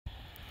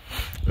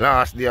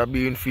Last day of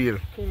Beanfield.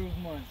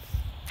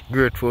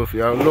 Grateful for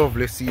your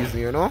lovely season,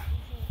 you know.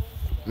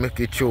 Make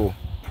it show.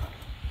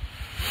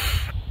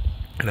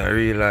 In a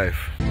real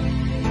life.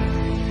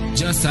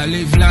 Just I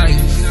live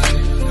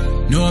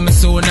life. Know me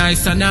so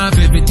nice and have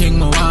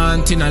everything I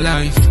want in a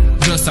life.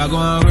 Just I go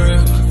and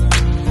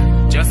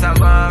work. Just I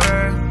go and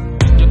work.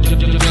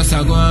 Just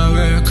I go and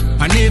work.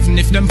 And even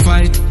if them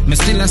fight, me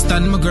still I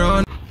stand my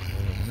ground.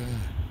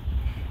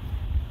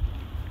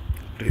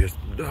 This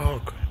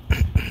dog.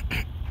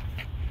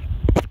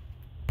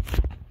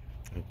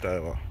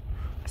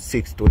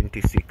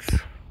 6:26.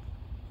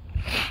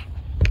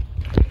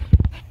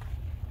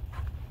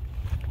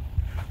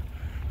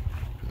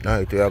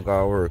 Night we are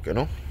going to work, you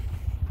know.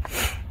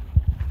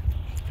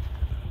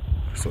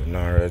 So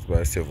now rise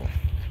by 7.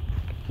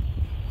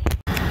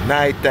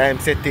 Nighttime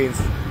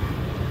settings.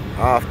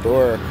 After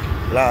work.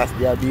 Last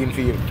day of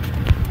Beanfield.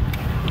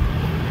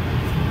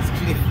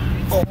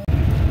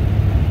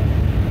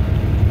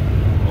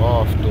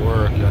 After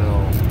work, you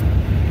know.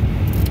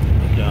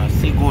 You can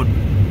see good.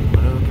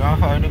 But you can't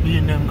find the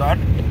bean them, God.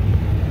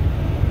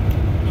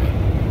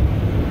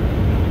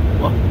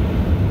 What?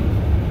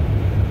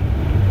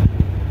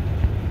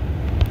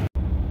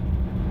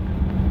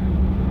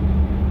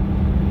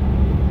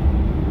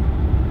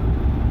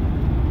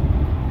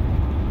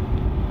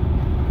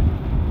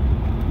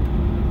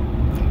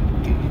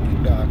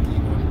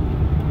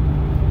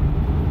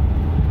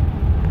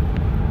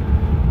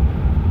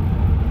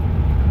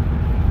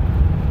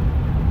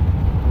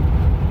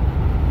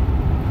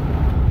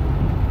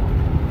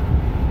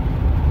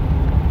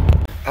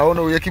 I don't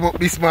know where you came up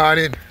this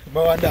morning.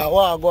 But wonder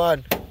what go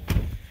on.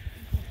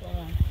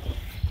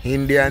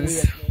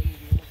 Indians.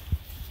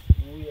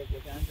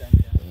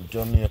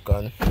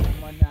 Jamaican.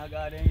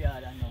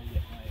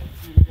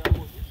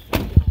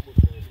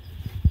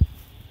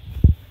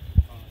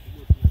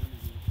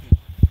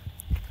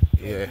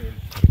 Yeah.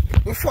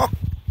 The fuck?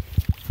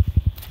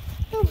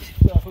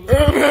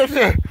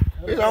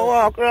 It's a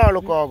walk around,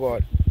 look how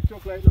good.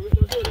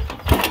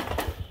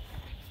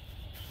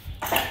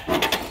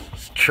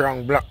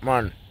 Strong black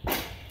man.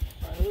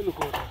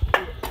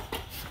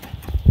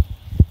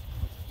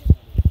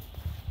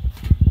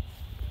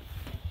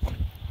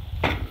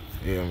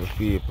 Yeah, my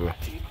people.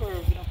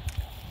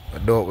 I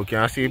doubt we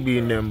can see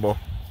being them, but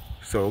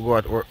so we go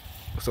at work.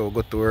 So we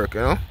go to work,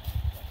 you know.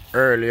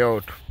 Early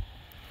out.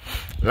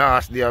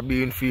 Last day of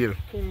Beanfield.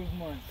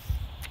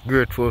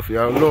 Grateful for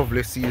your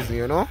lovely season,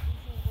 you know.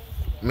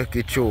 Make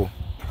it show.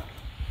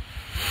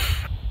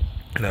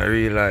 In a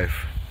real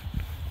life.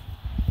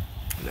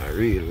 In a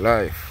real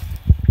life.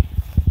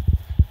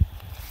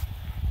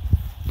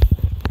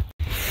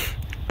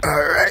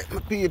 Alright, my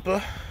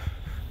people.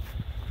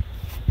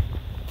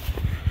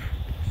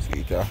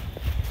 See ya.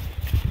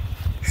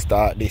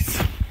 Start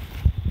this.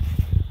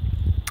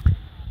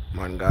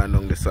 Man gone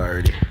down this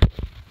already.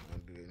 I'm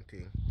doing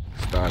thing.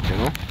 Start, you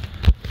know.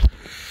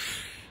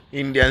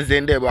 Indians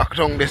then they back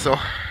down this so.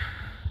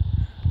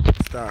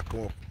 Start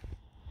come up.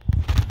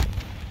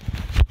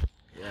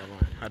 Yeah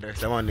man. Others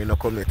the man they no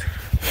commit.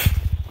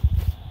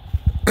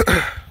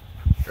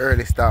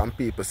 Early starting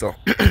people so.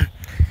 I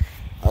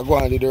go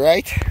and do the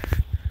right.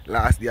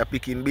 Last day of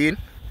picking bean.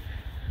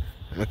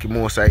 Make it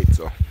more sight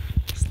so.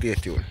 Stay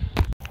tuned.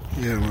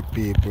 Yeah my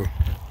people.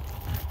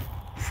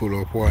 Full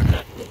up one.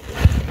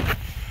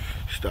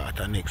 Start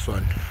the next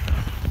one.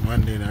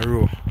 One day in a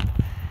row.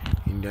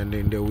 Indian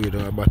then they wait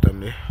on the bottom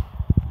there.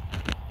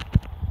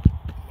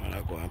 And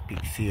I go and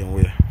pick same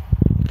way.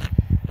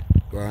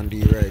 Go and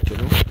do right, you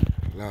know.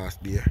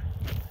 Last day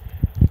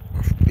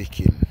of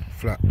picking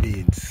flat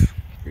beans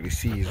for the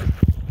season.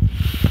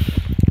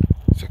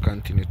 So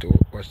continue to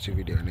watch the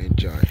video and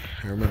enjoy.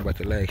 And remember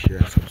to like, share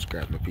and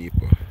subscribe my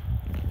people.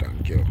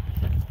 Thank you.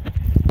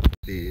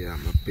 Yeah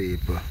my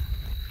people.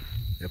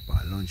 Yep,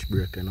 a lunch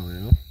break now, you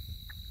know.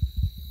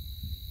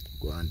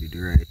 Go and do the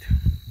right.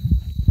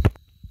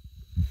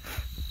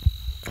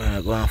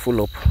 Go and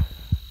full up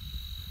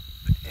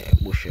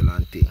bushel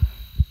and thing.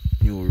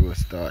 New road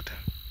start.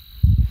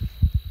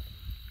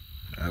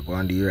 I go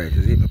and do the right.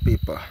 Is it my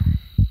people?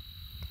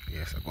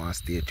 Yes, I go and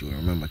stay tuned.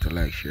 Remember to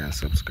like, share and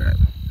subscribe.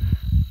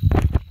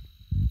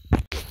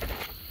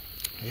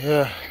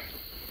 Yeah.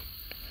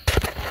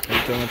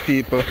 Tell my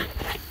people.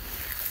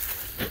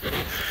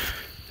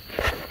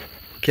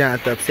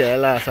 Can't talk say I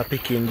lost a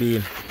picking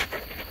bean.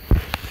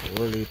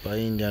 Whole heap of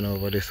Indian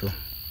over there so.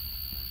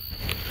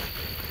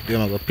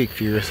 Then I go pick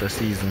for the rest of the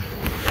season.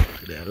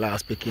 The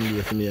last picking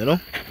day for me, you know.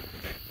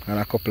 And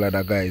a couple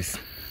other guys.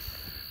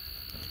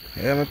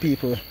 Yeah my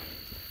people.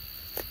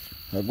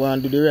 I go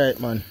and do the right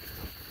man.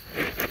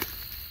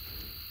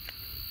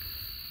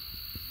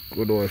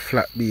 Good old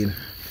flat bean.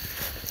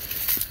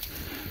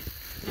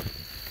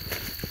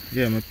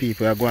 Yeah my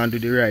people, I go and do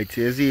the right.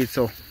 You see it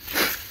so.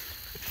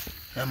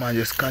 Yeah man,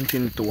 just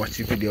continue to watch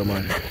the video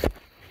man.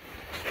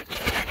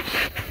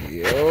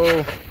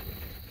 Yo.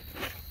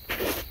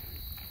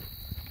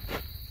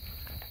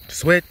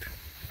 Sweat.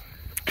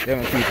 Yeah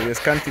my people,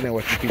 just continue to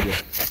watch the video.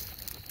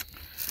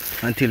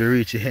 Until you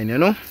reach the end, you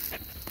know?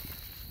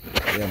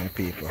 Yeah my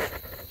people.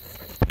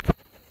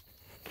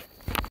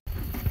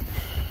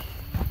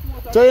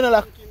 So you know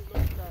like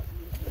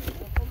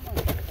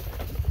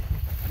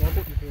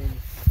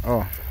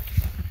oh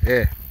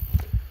yeah.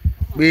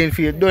 Being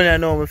field done here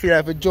now, I feel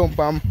like I jump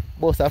and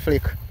bust a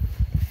flick.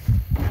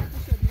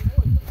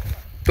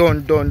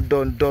 Done.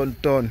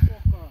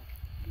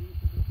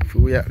 For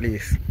we at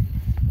least.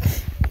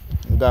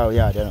 I got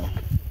yard, you know.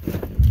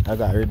 I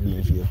got red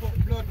bean for you.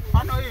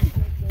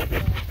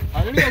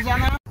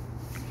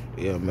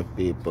 Yeah, my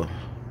people.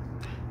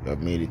 You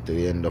have made it to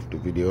the end of the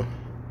video.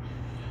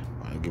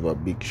 I give a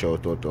big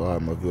shout out to all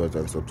my viewers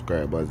and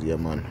subscribers here,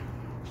 man.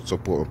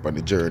 Support up on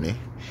the journey.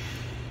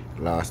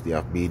 Last day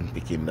I've been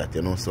picking that,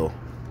 you know, so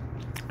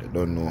I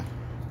don't know.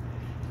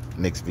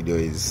 Next video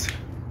is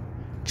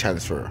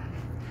transfer.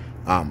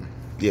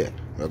 Yeah,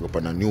 we're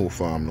going on a new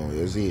farm now,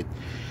 you see it.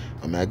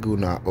 I'm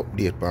going to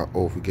update on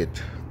how to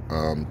get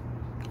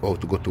how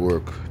to go to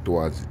work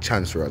towards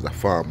transfer as a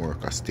farm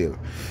worker still.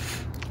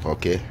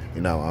 Okay,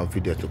 you know, I have a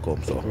video to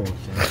come, so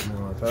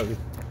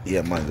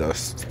yeah man,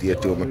 just stay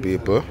tuned my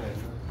people.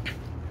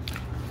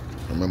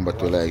 Remember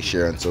to like,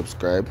 share and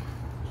subscribe.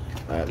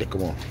 Alright,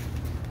 come on.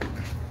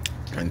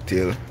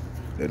 Until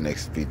the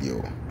next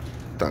video.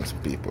 Thanks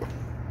people.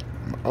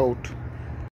 I'm out.